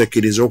poliisi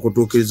ekkiriza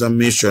okutuukiriza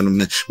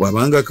mission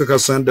wabanga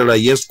akakasa ddala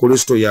Yesu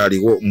Kristo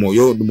yaliwo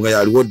mwoyo nga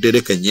yaliwo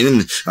ddere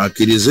kennyini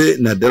akkirize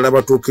naddala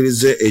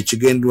batuukirize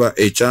ekigendwa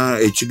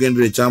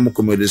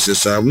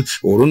ekyamukomerezesa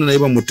olwo naye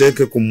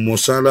bamuteeke ku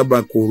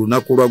musaalaba ku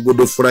lunaku lwa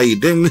Good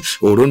Friday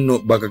olwo nno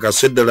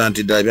bakakase ddala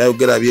nti ddala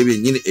byayogera bye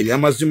byennyini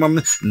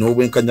eby'amazima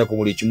n'obwenkanya ku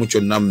buli kimu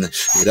kyonna.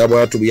 Era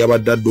bw'atyo bwe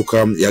yabadde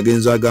adduka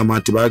yagenza agamba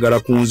nti baagala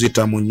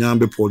kunzita mu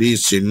nnyambe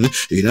poliisi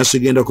era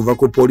sigenda kuva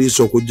ku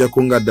poliisi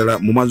okuggyako nga ddala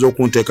mumaze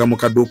okunteeka mu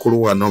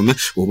kaduukulu wano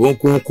oba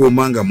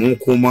okunkuuma nga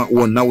munkuuma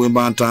wonna we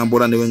mba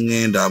ntambula ne we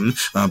ŋŋenda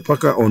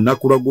mpaka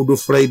olunaku lwa Good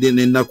Friday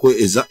n'ennaku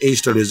eza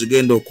Easter lwe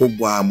zigenda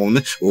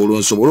okuggwamu olwo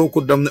nsobole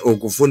okuddamu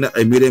okufuna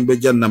emirembe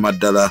gya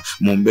nnamaddala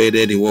mu mbeera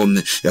eriwo.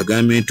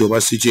 Yagambye nti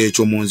oba si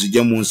kyekyo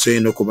munzije mu nsi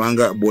eno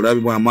kubanga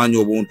bw'olabi bw'amaanyi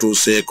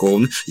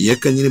obuntuuseeko ye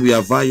kennyini bwe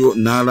yavaayo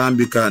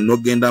n'alambika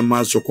n'ogenda mu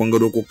maaso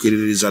okwongera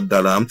okukkiririza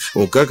ddala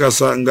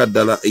okakasa nga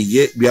ddala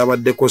ye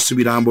byabaddeko si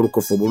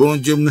birambulukufu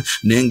bulungi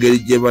n'engeri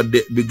gye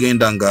badde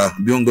bigenda nga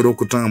byongera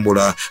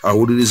okutambula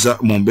awuliriza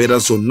mu mbeera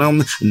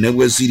zonna ne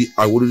bwe ziri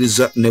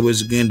awuliriza ne bwe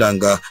zigenda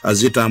nga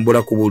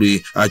azitambula ku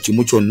buli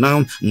kimu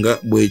kyonna nga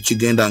bwe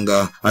kigenda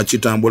nga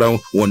akitambula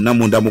wonna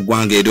munda mu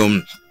ggwanga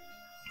eryo.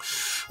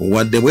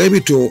 wadde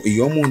bwebito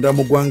y'omunda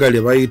mu ggwanga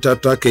lye bayita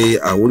Take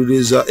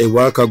awuliriza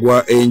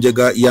ewaakagwa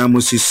enjega ya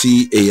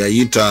musisi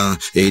eyayita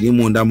eri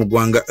munda mu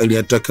ggwanga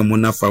lya Take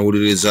munaffe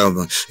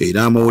awuliriza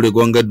era amawulire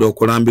gongedde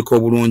okulambika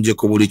obulungi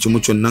ku buli kimu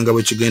kyonna nga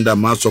bwe kigenda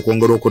amaaso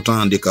okwongera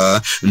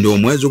okutandika ndi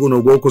omwezi guno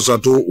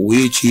ogwokusatu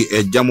wiiki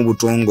ejja mu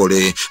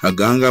butongole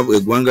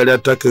eggwanga lya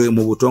Take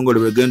mu butongole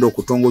bwegenda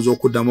okutongoza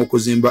okuddamu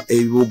okuzimba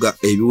ebibuga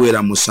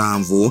ebiwera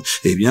 7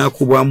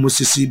 ebyakubwa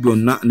musisi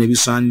byonna ne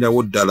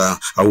bisaanirawo ddala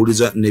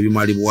awuliriza ne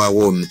bimalibwawo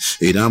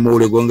era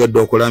amawulire gongedde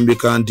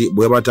okulambika nti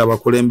bwe bata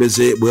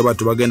abakulembeze bwe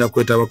batu bagenda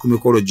kwetaba ku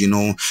mikolo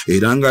gino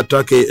era nga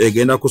Take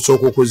egenda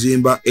kusooka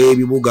okuzimba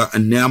ebibuga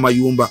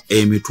n'amayumba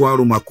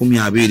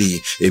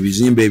 20,000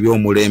 ebizimbe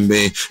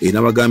eby'omulembe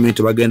era bagambye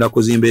nti bagenda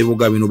kuzimba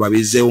ebibuga bino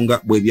babizeewo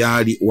nga bwe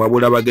byali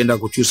wabula bagenda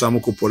kukyusamu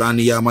ku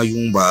pulaani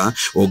y'amayumba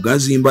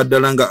ogazimba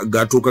ddala nga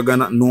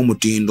gatuukagana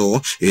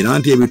n'omutindo era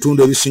nti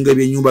ebitundu ebisinga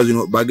eby'ennyumba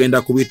zino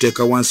bagenda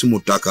kubiteeka wansi mu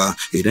ttaka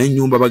era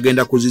ennyumba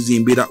bagenda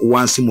kuzizimbira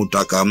wansi mu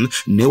ttaka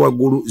ne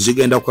waggulu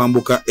zigenda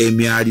kwambuka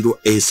emyaliro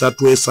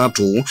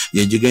 3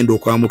 yegigenda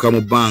okwambuka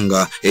mu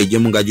bbanga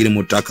egyemu nga giri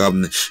mu ttaka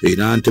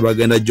era nti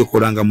bagenda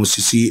gikola nga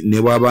musisi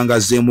ne bw'abanga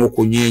zeemu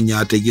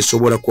okunyeenya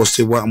tegisobola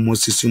kwosebwa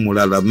musisi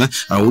mulala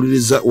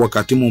awuliriza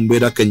wakati mu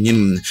mbeera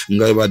kennyini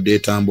nga ebadde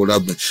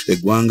etambula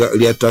eggwanga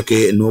lya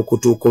Take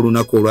n'okutuuka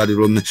olunaku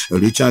olwaliro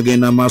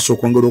likyagenda amaaso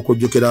okwongera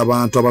okujjukira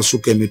abantu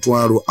abasukka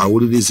emitwalo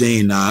awuliriza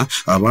ena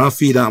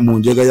abaafiira mu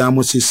njega ya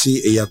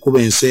musisi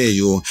eyakuba ensi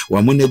eyo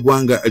wamu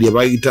n'eggwanga lye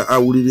bayita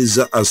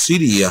awuliriza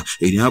Asiriya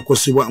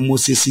eryakosebwa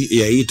musisi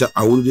eyayita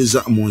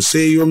awuliriza mu nsi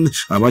eyo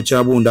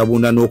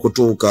abakyabundabunda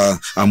n'okutuuka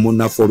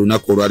munaffe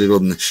olunaku olwaliro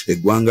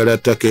eggwanga lya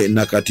Take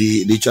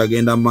nakati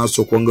likyagenda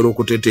amaaso okwongera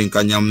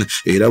okutetenkanya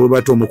era bwe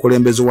bati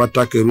omukulembeze wa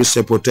Take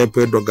Recep Tayyip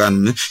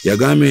Erdogan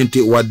yagambye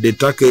nti wadde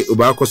Take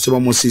baakosebwa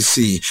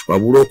musisi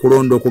wabula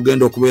okulonda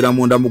okugenda okubeera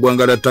munda mu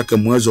ggwanga lya Take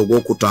mwezi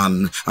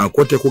ogwokutaano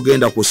ako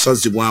tekugenda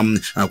kusazibwa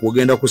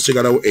akugenda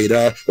kusigalawo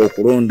era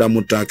okulonda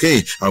mu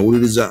Take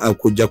awuliriza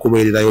kujja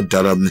kubeererayo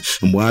ddala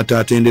bw'ate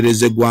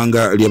atendereza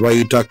eggwanga lye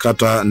bayita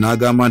Qatar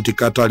n'agamba nti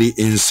Qatari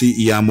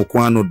ensi ya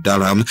mukwano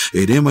ddala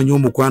era emanyi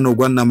omukwano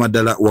ogwa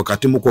namaddala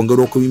wakati mu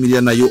kwongera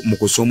okuyimirira nayo mu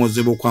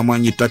kusoomozebwa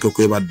okw'amaanyi Take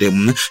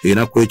kwebaddemu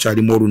era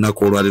kwekyalimu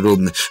olunaku olwaliro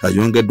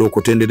ayongedde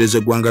okutendereza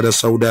eggwanga lya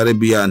Saudi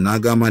Arabia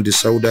n'agamba nti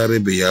Saudi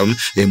Arabia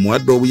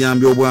emuwadde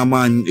obuyambi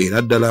obw'amaanyi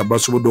era ddala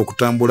basobodde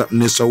okutambula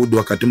ne Saudi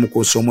wakati mu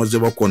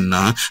kusoomozebwa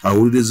kwonna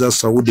awuliriza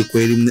Saudi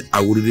kweri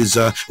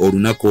awuliriza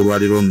olunaku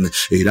olwaliro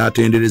era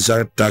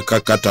atendereza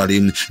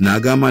Qatari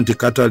n'agamba nti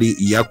Qatari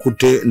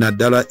yakutte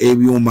naddala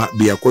ebyuma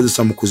bye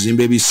yakozesa mu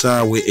kuzimba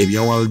ebisaawe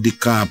ebya World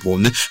Cup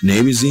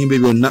n'ebizimbe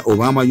byonna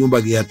oba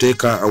amayumba ge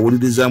yateeka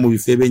awuliriza mu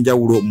bifo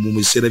ebyenjawulo mu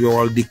biseera bya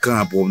World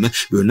Cup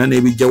byonna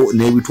n'ebijjawo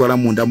n'ebitwala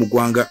munda mu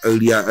ggwanga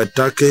lya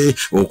Take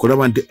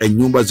okulaba nti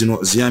ennyumba zino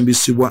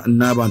ziyambisibwa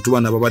n'abantu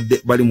bano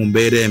ababadde bali mu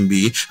mbeera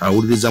embi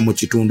awuliriza mu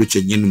kitundu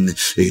kyennyini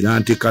era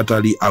nti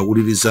Qatari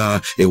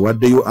awuliriza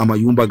ewaddeyo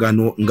amayumba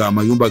gano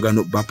ng'amayumba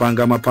gano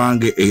bapanga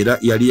amapange era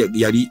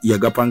yali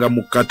yagapanga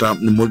mu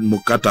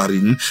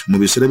Qatari mu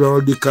biseera bya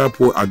World Cup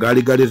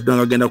agaali galeetedwa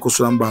nga gagenda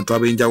kusula mu bantu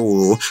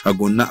ab'enjawulo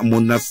gonna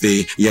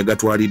munnaffe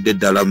yagatwalidde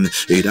ddala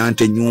era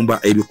nti ennyumba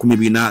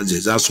 400 ze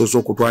zaasoose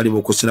okutwalibwa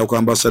okusinda ku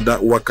ambasada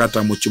wa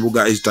Qatar mu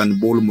kibuga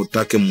Istanbul mu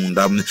Take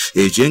munda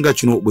ekyenga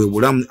kino bwe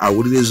bulamu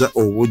awuliriza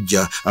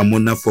obujja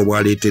munnaffe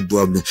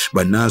obwaleeteddwa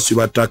bannansi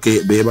ba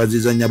Take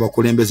beebaziza nnyo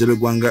abakulembeze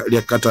b'eggwanga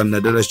lya Qatar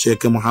naddala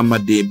Sheikh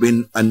Mohammed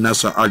bin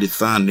Nasser Al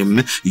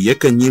Thani ye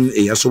kennyini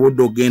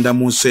eyasobodde okugenda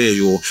mu nsi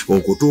eyo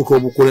okutuuka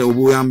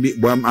obuyambi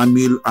bwa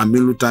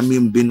Amir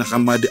Tamim bin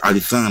Hamad Al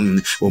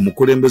Thani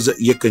omukulembeze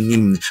ye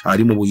kennyini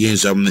ali mu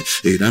buyinza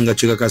era nga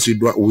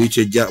kikakasiddwa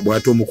wiiki ejja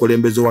bw'ate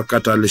omukulembeze wa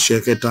Qatar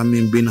Sheikh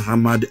Tamim bin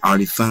Hamad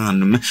Al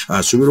Thani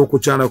asuubira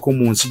okukyalako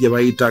mu nsi gye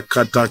bayita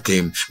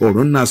Take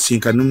olwo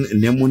n'asinkana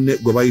ne munne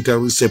gwe bayita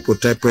Recep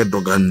Tayyip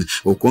Erdogan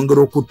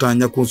okwongera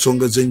okutaanya ku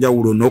nsonga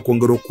ez'enjawulo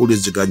n'okwongera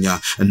okuwuliziganya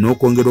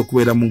n'okwongera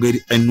okubeera mu ngeri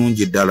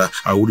ennungi ddala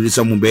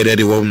awuliriza mu mbeera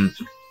eriwo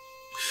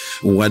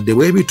wadde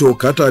bwebito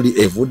Qatari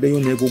evuddeyo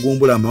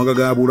n'ekugumbula amawanga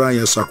ga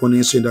Bulaaya sako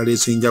n'ensi endala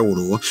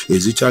ez'enjawulo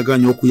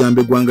ezikyaganya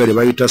okuyamba eggwanga lye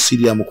bayita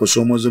Syria mu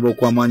kusoomozebwa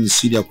okw'amaanyi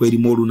Syria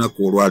kwerimu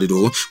olunaku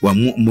olwaliro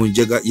wamu mu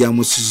njega ya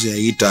musisi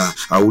yayita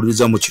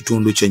awuliriza mu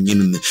kitundu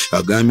kyennyini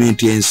agambye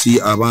nti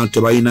ensi abantu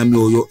tebalina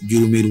myoyo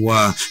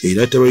girumirwa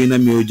era tebalina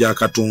myoyo gya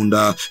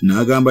Katonda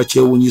n'agamba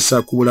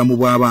kyewuunyisa ku bulamu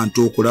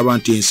bw'abantu okulaba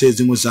nti ensi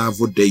ezimu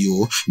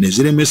zaavuddeyo ne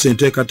ziremesa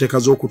enteekateeka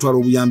z'okutwala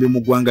obuyambi mu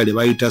ggwanga lye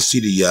bayita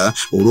Syria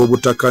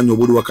olw'obutakkaanya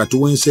obuli wakati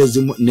w'ensi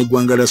ezimu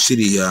n'eggwanga lya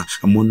Syria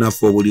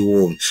munnaffe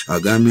obuliwo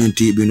agambye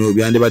nti bino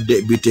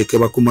byandibadde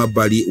biteekebwa ku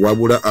mabbali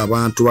wabula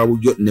abantu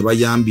babujjo ne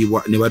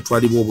bayambibwa ne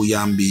batwalibwa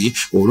obuyambi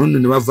olwo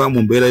ne bava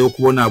mu mbeera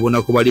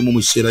y'okubonaabona ku balimu mu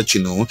kiseera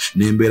kino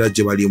n'embeera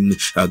gye balimu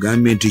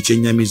agambye nti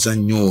kyennyamiza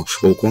nnyo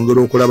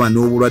okwongera okulaba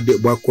n'obulwadde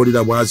bwa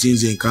kolera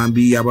bwazinze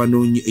enkambi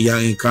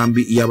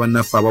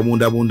y'abannaffe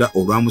ababundabunda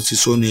olwa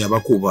musisoni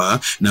yabakuba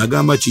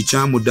n'agamba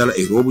kikyamu ddala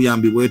era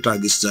obuyambi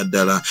bwetaagisiza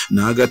ddala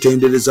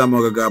n'agatendereza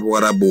amawanga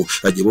g'Abawarabu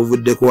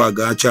buvuddeko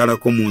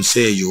agakyalako mu nsi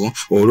eyo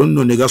olwo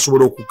nno ne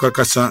gasobola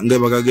okukakasa nga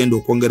bagagenda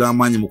okwongera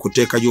amaanyi mu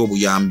kuteekayo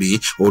obuyambi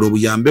olwo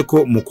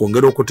buyambeko mu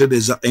kwongera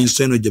okutereza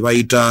ensi eno gye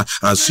bayita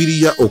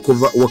Syria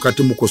okuva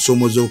wakati mu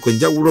kusoomoza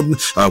okw'enjawulo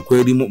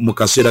kwerimu mu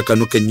kaseera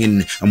kano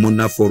kennyini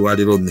munnaffe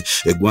olwaleero.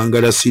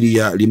 Eggwanga lya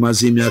Syria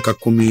limaze emyaka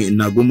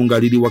 11 nga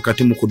liri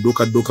wakati mu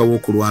kudduukadduuka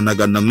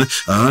w'okulwanagana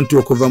anti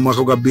okuva mu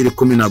mwaka gwa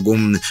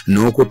 2011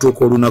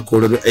 n'okutuuka olunaku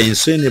olwo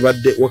ensi eno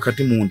ebadde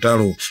wakati mu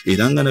ntalo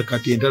era nga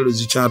nakati entalo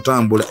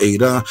zikyatambula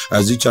era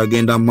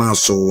zikyagenda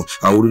maaso.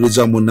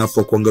 Awuliriza munnaffe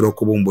okwongera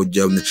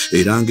okubumbujja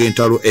era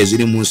ng'entalo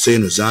eziri mu nsi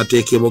eno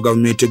zaateekebwa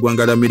gavumenti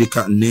eggwanga lya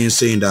Amerika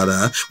n'ensi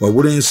endala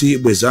wabula ensi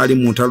bwe zaali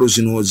mu ntalo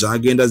zino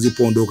zagenda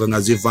zipondooka nga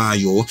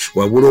zivaayo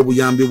wabula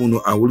obuyambi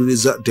buno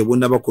awuliriza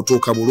tebunnaba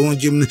kutuuka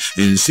bulungi.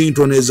 Ensi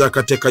ntono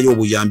ezakateekayo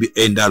obuyambi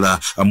endala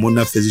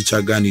munnaffe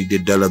zikyagaanidde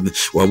ddala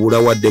wabula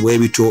wadde bwe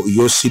bityo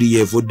yo Syria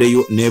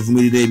evuddeyo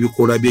n'evumirira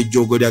ebikola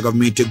by'ejjoogo lya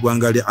gavumenti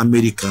eggwanga lya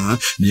Amerika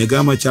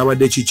n'egamba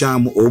kyabadde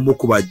kikyamu omu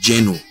ku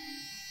bajeno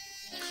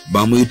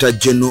bamuyita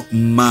General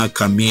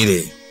Mark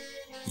Milley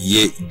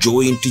ye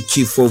Joint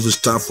Chief of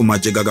Staff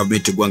majje ga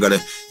gavumenti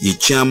eggwanga ye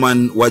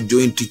chairman wa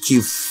Joint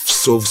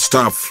Chiefs of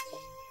Staff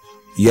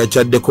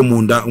yakyaddeko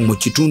munda mu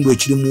kitundu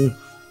ekirimu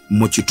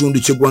mu kitundu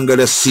ky'eggwanga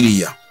lya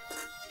Syria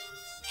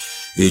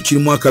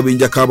ekirimu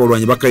akabinja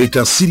k'abalwanyi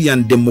bakayita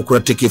Syrian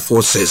Democratic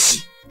Forces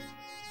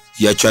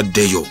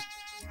yakyaddeyo.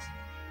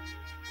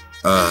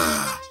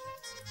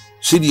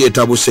 Syria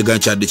etabuse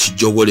gankyadde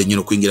kijjobole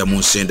nnyino okuyingira mu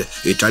nsende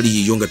etali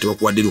yiyo nga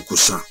tebakuwadde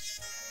lukusa.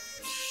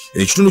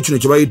 Ekitundu kino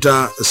kye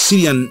bayita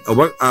Syrian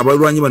oba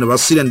abalwanyi bano ba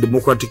Syrian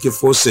Democratic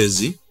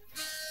Forces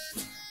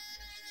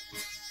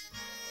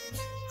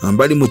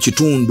ambali mu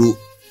kitundu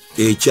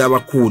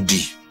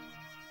eky'abakuudi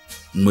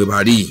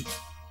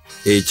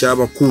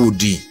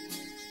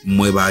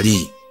mwe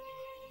bali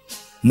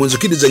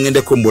munzikirize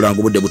ngendeko mu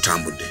bulango budde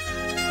butambudde.